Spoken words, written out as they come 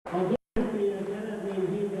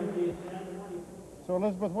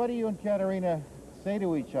Elizabeth, what do you and Katarina say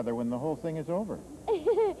to each other when the whole thing is over?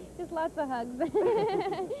 Just lots of hugs.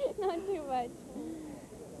 Not too much.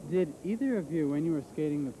 Did either of you, when you were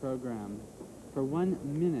skating the program, for 1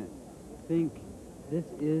 minute, think this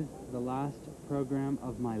is the last program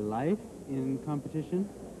of my life in competition?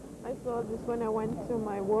 I thought this when I went to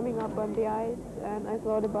my warming up on the ice, and I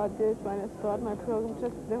thought about this when I started my program,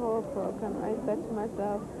 just the whole program. I said to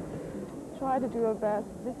myself, try to do your best.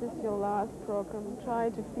 This is your last program. Try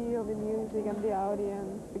to feel the music and the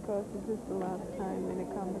audience, because this is the last time in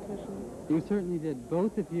a competition. You certainly did.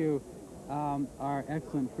 Both of you are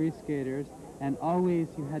excellent free skaters, and always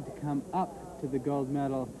you had to come up to the gold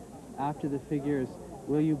medal after the figures.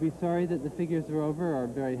 Will you be sorry that the figures are over, or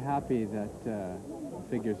very happy that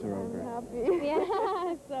figures are over? I'm happy.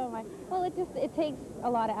 Yeah, so much. Well, it takes a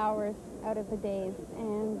lot of hours out of the days,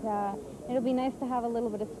 and it'll be nice to have a little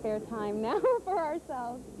bit of spare time now for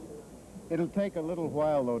ourselves. It'll take a little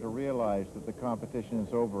while, though, to realize that the competition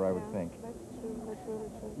is over, I would think. That's true. That's really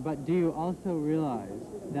true. But do you also realize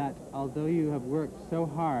that although you have worked so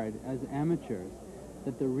hard as amateurs,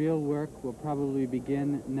 that the real work will probably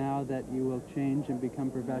begin now that you will change and become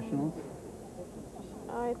professionals?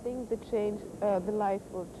 I think the life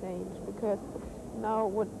will change, because now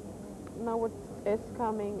what is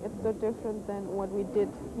coming, it's so different than what we did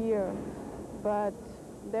here. But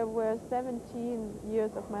there were 17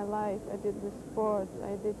 years of my life I did this sport.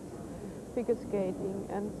 I did figure skating,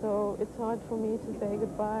 and so it's hard for me to say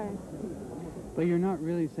goodbye. But you're not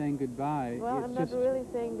really saying goodbye. Well, it's I'm just... not really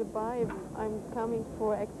saying goodbye. I'm coming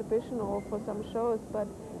for exhibition or for some shows, but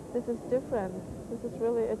this is different. This is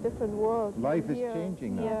really a different world. Life is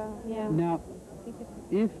changing now. Yeah. Now,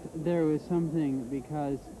 if there was something,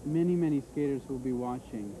 because many, many skaters will be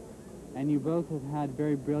watching, and you both have had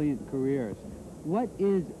very brilliant careers, what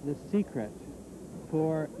is the secret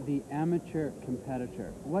for the amateur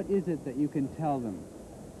competitor? What is it that you can tell them?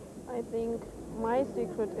 I think my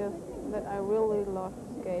secret is that I really love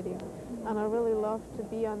skating, and I really love to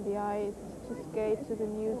be on the ice, to skate to the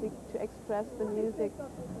music, to express the music.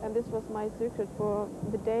 And this was my secret for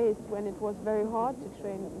the days when it was very hard to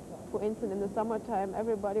train. For instance, in the summertime,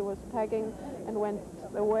 everybody was packing and went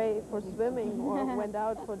away for swimming or went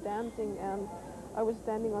out for dancing, and I was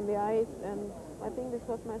standing on the ice, and I think this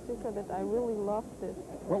was my secret, that I really loved this.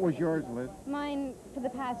 What was yours, Liz? Mine, for the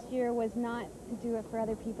past year, was not to do it for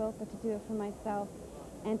other people, but to do it for myself,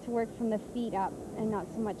 and to work from the feet up and not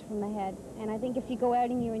so much from the head. And I think if you go out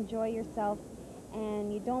and you enjoy yourself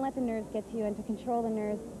and you don't let the nerves get to you, and to control the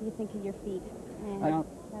nerves, you think of your feet. And Now,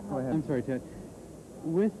 go ahead. I'm sorry, Ted.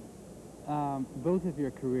 With both of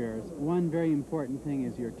your careers, one very important thing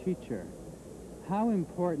is your teacher. How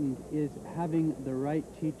important is having the right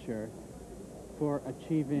teacher for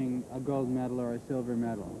achieving a gold medal or a silver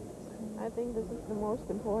medal? I think this is the most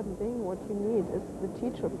important thing. What you need is the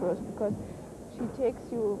teacher first, because she takes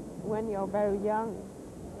you when you're very young,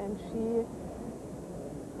 and she,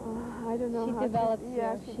 I don't know She how develops you.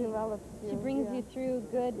 Yeah, she develops you. she brings you through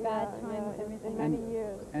good, bad times, in everything. many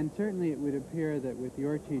years. And certainly it would appear that with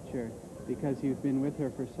your teacher, because you've been with her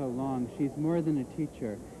for so long, she's more than a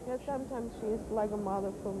teacher. Yeah, sometimes she's like a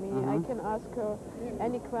mother for me. Uh-huh. I can ask her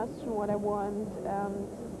any question what I want, and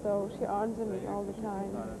so she answers me all the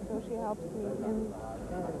time. So she helps me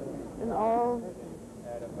in all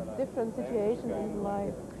different situations in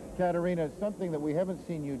life. Katarina, something that we haven't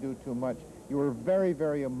seen you do too much. You were very,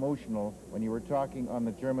 very emotional when you were talking on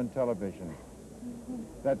the German television.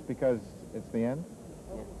 That's because it's the end?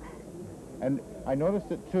 And I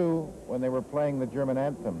noticed it, too, when they were playing the German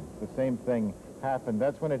anthem. The same thing happened.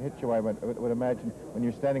 That's when it hit you, I would imagine, when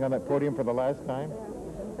you're standing on that podium for the last time? Yeah.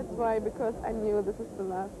 That's why, because I knew this is the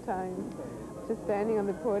last time, just standing on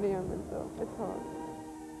the podium, and so it's hard.